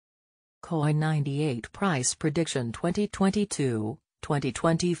Coin98 Price Prediction 2022,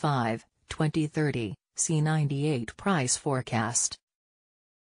 2025, 2030, C98 Price Forecast.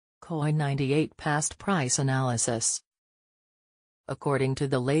 Coin98 Past Price Analysis. According to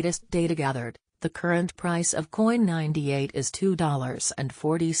the latest data gathered, the current price of Coin98 is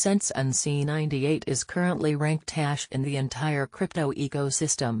 $2.40 and C98 is currently ranked hash in the entire crypto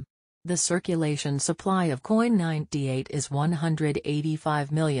ecosystem. The circulation supply of Coin98 is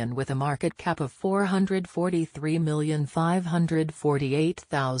 185 million with a market cap of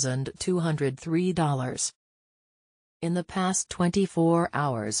 $443,548,203. In the past 24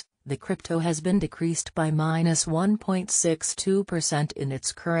 hours, the crypto has been decreased by -1.62% in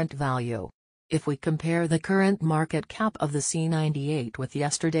its current value. If we compare the current market cap of the C98 with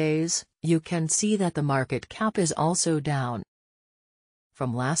yesterday's, you can see that the market cap is also down.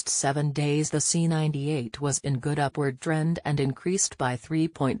 From last 7 days the C98 was in good upward trend and increased by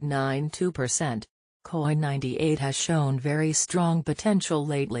 3.92%. Coin98 has shown very strong potential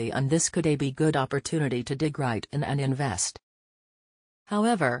lately and this could be a good opportunity to dig right in and invest.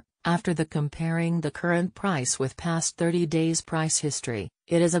 However, after comparing the current price with past 30 days price history,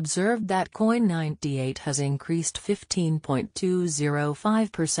 it is observed that Coin98 has increased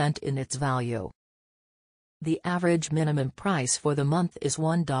 15.205% in its value. The average minimum price for the month is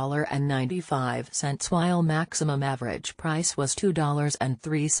 $1.95 while maximum average price was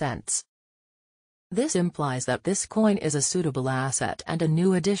 $2.03. This implies that this coin is a suitable asset and a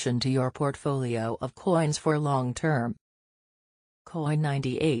new addition to your portfolio of coins for long term.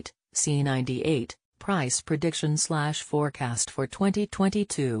 Coin98, C98, Price Prediction/Forecast for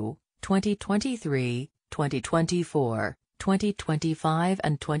 2022, 2023, 2024, 2025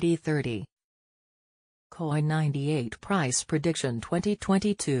 and 2030. Coin98 Price Prediction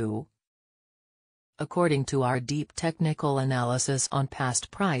 2022. According to our deep technical analysis on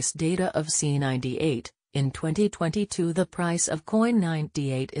past price data of C98, in 2022 the price of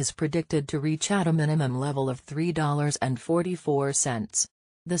Coin98 is predicted to reach at a minimum level of $3.44.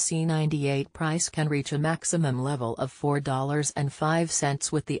 The C98 price can reach a maximum level of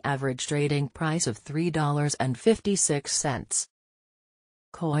 $4.05 with the average trading price of $3.56.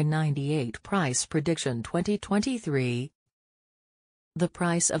 Coin98 Price Prediction 2023. The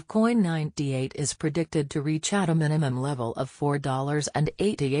price of Coin98 is predicted to reach at a minimum level of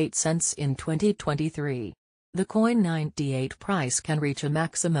 $4.88 in 2023. The Coin98 price can reach a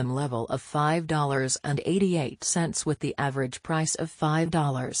maximum level of $5.88 with the average price of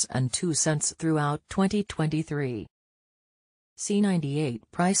 $5.02 throughout 2023. C98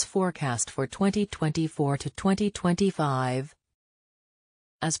 Price Forecast for 2024 to 2025.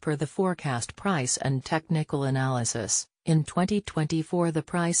 As per the forecast price and technical analysis, in 2024 the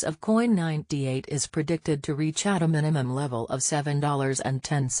price of Coin98 is predicted to reach at a minimum level of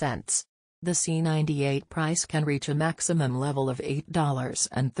 $7.10. The C98 price can reach a maximum level of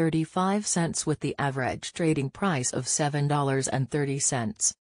 $8.35 with the average trading price of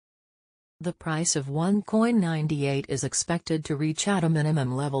 $7.30. The price of one Coin98 is expected to reach at a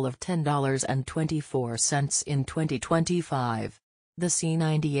minimum level of $10.24 in 2025. The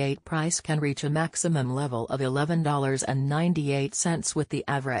C98 price can reach a maximum level of $11.98 with the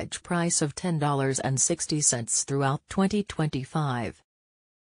average price of $10.60 throughout 2025.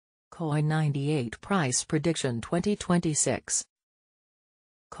 Coin98 Price Prediction 2026.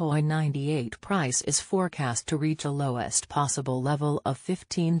 Coin98 price is forecast to reach a lowest possible level of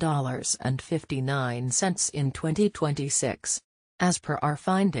 $15.59 in 2026. As per our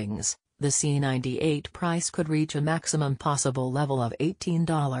findings, the C98 price could reach a maximum possible level of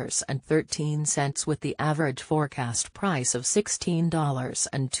 $18.13 with the average forecast price of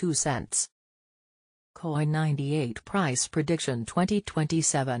 $16.02. Coin98 Price Prediction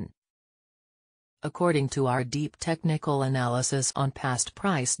 2027. According to our deep technical analysis on past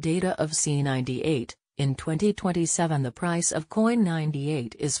price data of C98, in 2027 the price of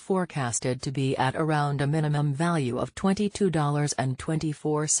Coin98 is forecasted to be at around a minimum value of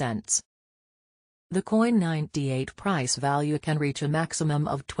 $22.24. The Coin98 price value can reach a maximum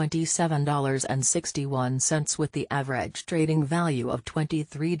of $27.61 with the average trading value of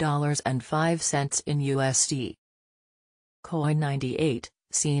 $23.05 in USD. Coin98,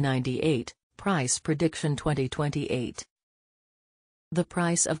 C98, Price Prediction 2028. The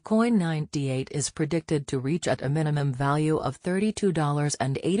price of Coin98 is predicted to reach at a minimum value of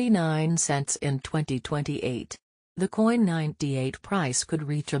 $32.89 in 2028. The Coin98 price could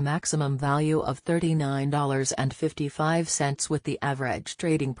reach a maximum value of $39.55 with the average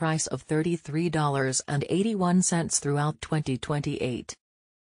trading price of $33.81 throughout 2028.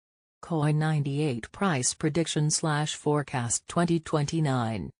 Coin98 Price Prediction/Forecast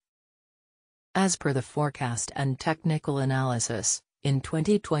 2029. As per the forecast and technical analysis, in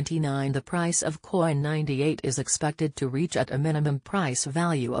 2029 the price of Coin98 is expected to reach at a minimum price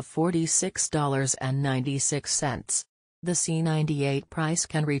value of $46.96. The C98 price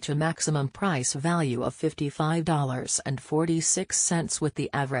can reach a maximum price value of $55.46 with the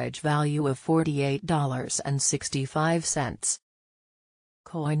average value of $48.65.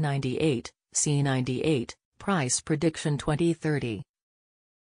 Coin98, C98, Price Prediction 2030.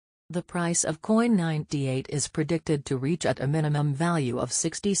 The price of Coin98 is predicted to reach at a minimum value of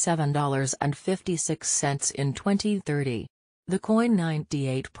 $67.56 in 2030. The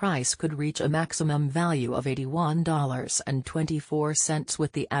Coin98 price could reach a maximum value of $81.24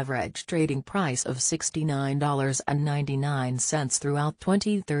 with the average trading price of $69.99 throughout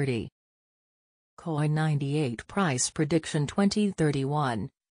 2030. Coin98 Price Prediction 2031.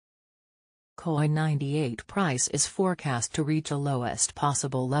 Coin98 price is forecast to reach a lowest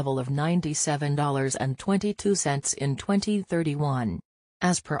possible level of $97.22 in 2031.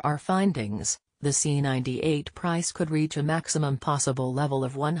 As per our findings, the C98 price could reach a maximum possible level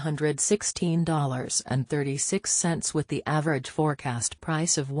of $116.36 with the average forecast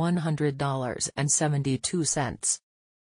price of $100.72.